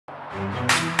So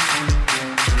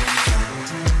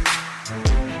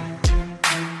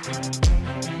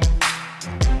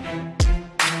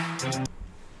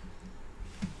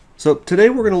today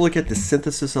we're going to look at the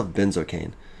synthesis of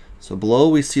benzocaine. So below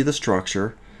we see the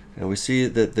structure, and we see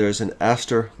that there's an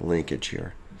ester linkage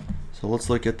here. So let's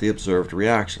look at the observed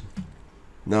reaction.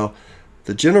 Now,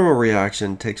 the general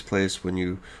reaction takes place when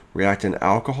you react an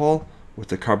alcohol with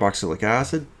the carboxylic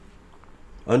acid.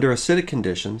 Under acidic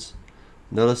conditions,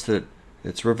 notice that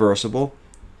it's reversible,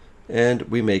 and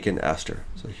we make an ester.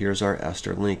 So here's our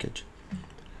ester linkage.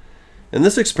 In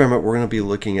this experiment, we're going to be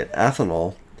looking at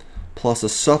ethanol plus a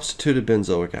substituted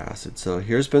benzoic acid. So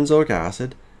here's benzoic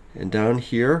acid, and down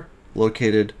here,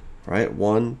 located, right,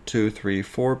 1, 2, 3,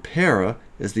 4, para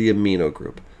is the amino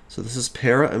group. So this is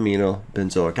para-amino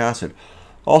benzoic acid,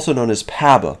 also known as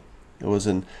PABA. It was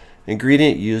an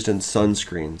ingredient used in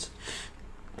sunscreens,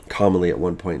 commonly at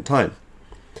one point in time.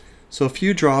 So a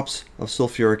few drops of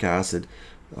sulfuric acid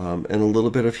and a little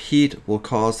bit of heat will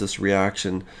cause this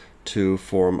reaction to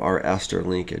form our ester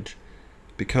linkage.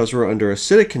 Because we're under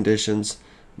acidic conditions,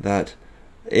 that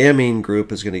amine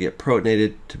group is going to get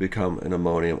protonated to become an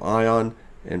ammonium ion,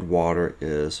 and water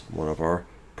is one of our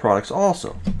products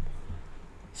also.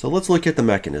 So let's look at the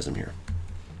mechanism here.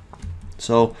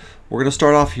 So we're going to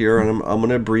start off here, and I'm going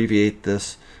to abbreviate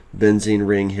this benzene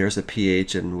ring here as a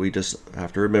pH, and we just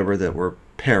have to remember that we're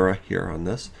para here on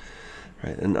this.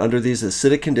 Right? And under these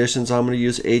acidic conditions, I'm going to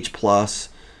use H+ /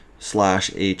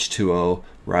 H2O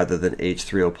rather than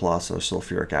H3O+ or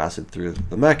sulfuric acid through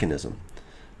the mechanism.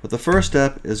 But the first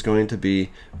step is going to be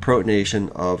protonation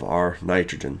of our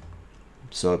nitrogen.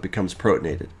 So it becomes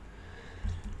protonated.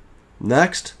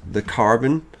 Next, the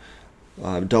carbon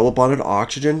double bonded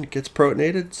oxygen gets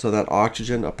protonated. So that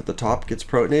oxygen up at the top gets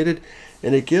protonated,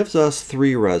 and it gives us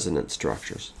 3 resonance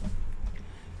structures.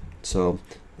 So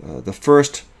the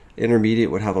first intermediate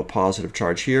would have a positive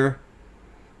charge here.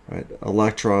 Right?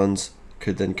 Electrons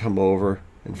could then come over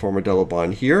and form a double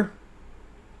bond here,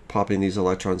 popping these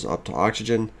electrons up to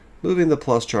oxygen, moving the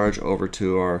plus charge over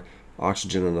to our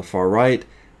oxygen on the far right,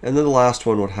 and then the last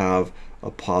one would have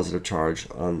a positive charge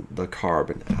on the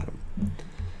carbon atom.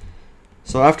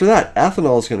 So after that,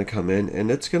 ethanol is going to come in,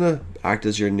 and it's going to act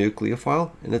as your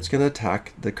nucleophile, and it's going to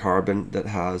attack the carbon that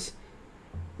has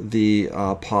the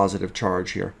positive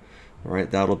charge here. All right,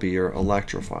 that'll be your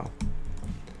electrophile.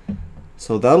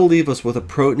 So that'll leave us with a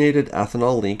protonated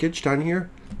ethanol linkage down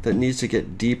here that needs to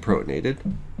get deprotonated.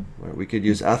 Right, we could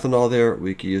use ethanol there,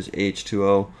 we could use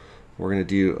H2O. We're going to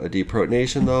do a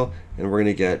deprotonation though, and we're going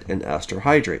to get an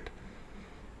asterohydrate.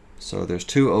 So there's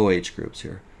 2 OH groups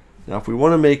here. Now if we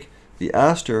want to make the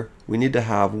ester, we need to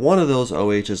have one of those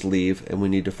OHs leave, and we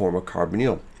need to form a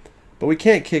carbonyl. But we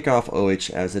can't kick off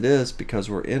OH as it is because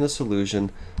we're in a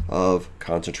solution of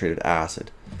concentrated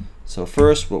acid. So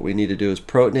first what we need to do is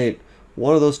protonate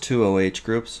one of those 2 OH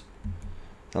groups.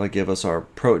 That'll give us our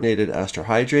protonated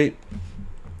asterohydrate.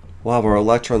 We'll have our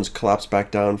electrons collapse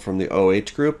back down from the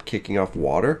OH group, kicking off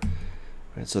water.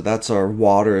 Right, so that's our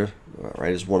water,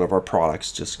 right, is one of our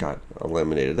products, just got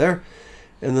eliminated there.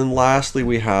 And then lastly,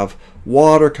 we have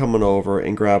water coming over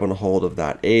and grabbing a hold of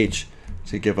that H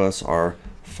to give us our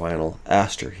final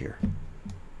ester here.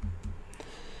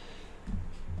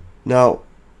 Now,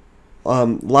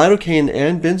 lidocaine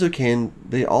and benzocaine,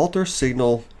 they alter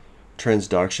signal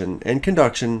transduction and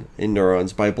conduction in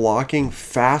neurons by blocking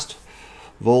fast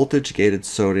voltage gated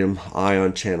sodium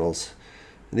ion channels.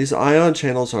 And these ion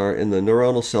channels are in the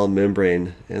neuronal cell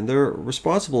membrane, and they're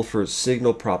responsible for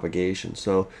signal propagation.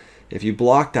 So if you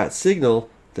block that signal,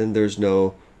 then there's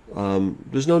no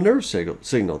nerve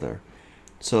signal there.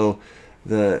 So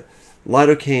the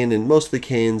lidocaine and most of the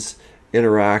canes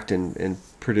interact and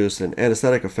produce an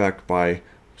anesthetic effect by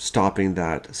stopping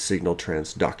that signal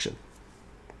transduction.